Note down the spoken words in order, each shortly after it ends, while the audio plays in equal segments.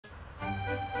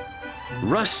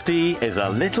Rusty is a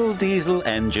little diesel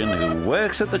engine who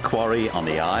works at the quarry on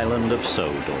the island of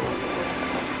Sodor.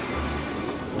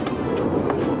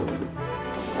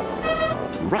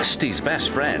 Rusty's best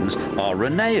friends are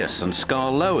Rheneas and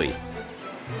Skarloey.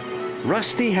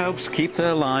 Rusty helps keep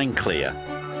their line clear.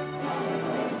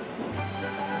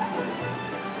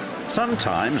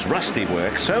 Sometimes Rusty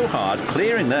works so hard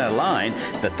clearing their line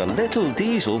that the little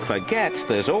diesel forgets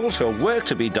there's also work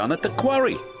to be done at the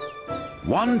quarry.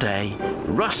 One day,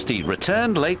 Rusty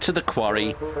returned late to the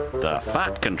quarry. The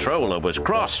fat controller was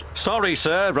cross. "Sorry,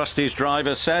 sir," Rusty's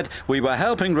driver said. "We were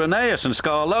helping Rheneas and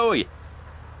Skarloey."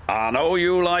 "I know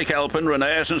you like helping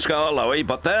Rheneas and Skarloey,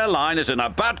 but their line is in a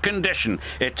bad condition.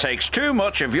 It takes too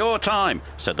much of your time,"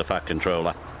 said the fat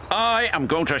controller. "I am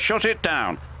going to shut it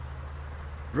down."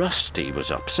 Rusty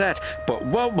was upset. "But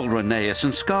what will Rheneas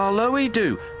and Skarloey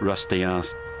do?" Rusty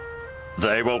asked.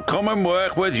 "They will come and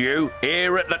work with you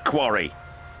here at the quarry."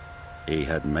 He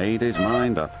had made his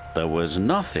mind up. There was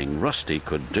nothing Rusty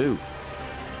could do.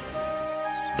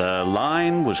 The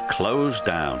line was closed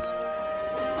down.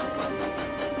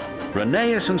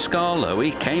 Rheneas and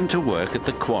Skarloey came to work at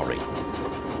the quarry.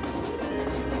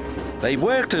 They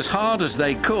worked as hard as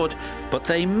they could, but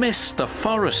they missed the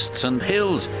forests and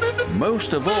hills.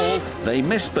 Most of all, they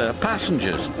missed their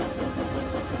passengers.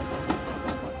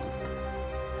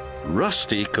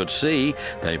 Rusty could see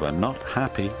they were not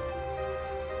happy.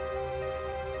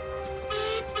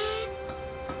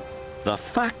 The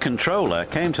fat controller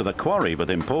came to the quarry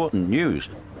with important news.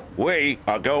 "We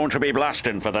are going to be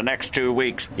blasting for the next 2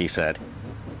 weeks," he said.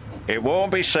 "It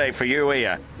won't be safe for you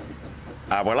here.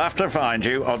 I will have to find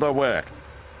you other work."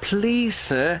 "Please,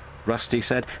 sir," Rusty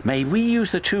said, "may we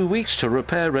use the 2 weeks to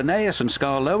repair Rheneas and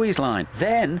Skarloey's line?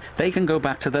 Then they can go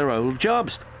back to their old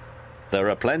jobs." "There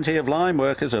are plenty of line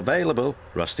workers available,"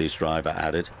 Rusty's driver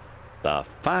added. The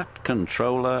fat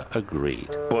controller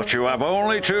agreed. "But you have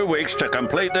only 2 weeks to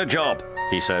complete the job,"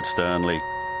 he said sternly.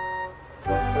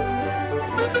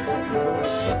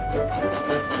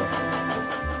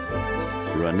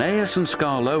 Rheneas and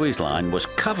Skarloey's line was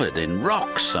covered in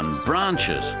rocks and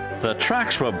branches. The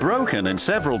tracks were broken in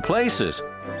several places.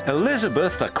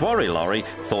 Elizabeth, the quarry lorry,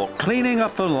 thought cleaning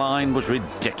up the line was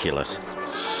ridiculous.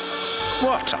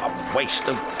 "What a waste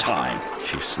of time,"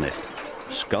 she sniffed.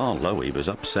 Skarloey was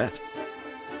upset.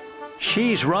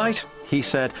 "She's right," he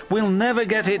said. "We'll never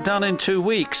get it done in 2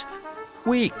 weeks."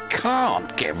 "We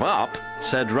can't give up,"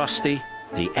 said Rusty.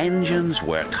 The engines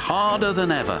worked harder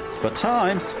than ever, but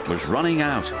time was running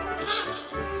out.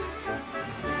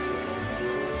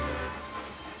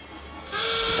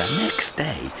 The next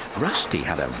day, Rusty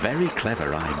had a very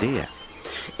clever idea.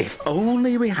 "If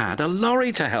only we had a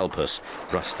lorry to help us,"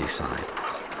 Rusty sighed.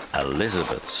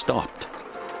 Elizabeth stopped.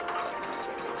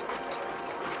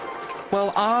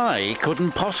 "Well, I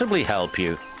couldn't possibly help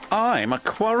you. I'm a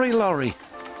quarry lorry."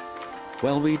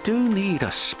 "Well, we do need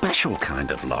a special kind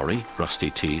of lorry,"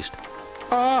 Rusty teased.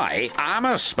 "I am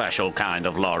a special kind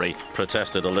of lorry,"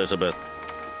 protested Elizabeth.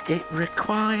 "It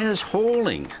requires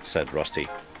hauling," said Rusty.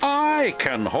 "I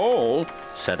can haul,"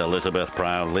 said Elizabeth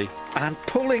proudly. "And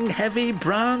pulling heavy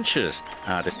branches,"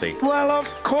 added Rusty. "Well, of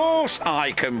course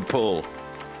I can pull."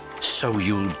 "So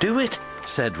you'll do it?"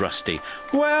 said Rusty.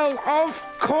 "Well, of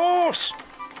course."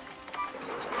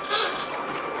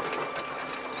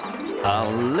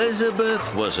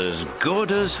 Elizabeth was as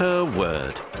good as her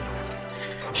word.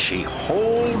 She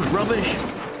hauled rubbish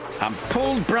and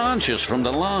pulled branches from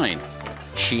the line.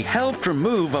 She helped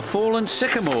remove a fallen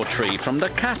sycamore tree from the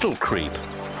cattle creep.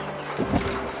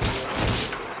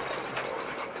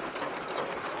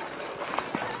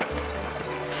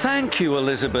 "Thank you,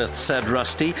 Elizabeth," said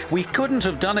Rusty. "We couldn't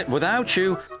have done it without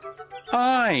you."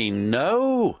 "I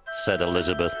know," said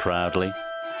Elizabeth proudly.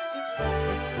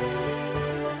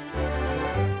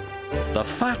 The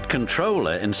fat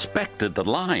controller inspected the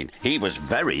line. He was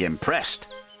very impressed.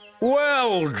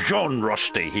 "Well done,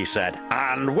 Rusty," he said.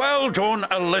 "And well done,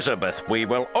 Elizabeth. We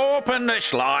will open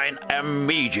this line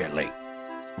immediately."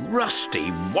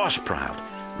 Rusty was proud.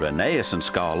 Rheneas and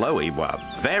Skarloey were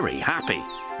very happy.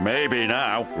 "Maybe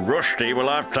now Rusty will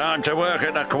have time to work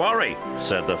at the quarry,"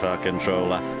 said the fat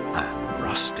controller. And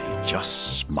Rusty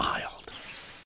just smiled.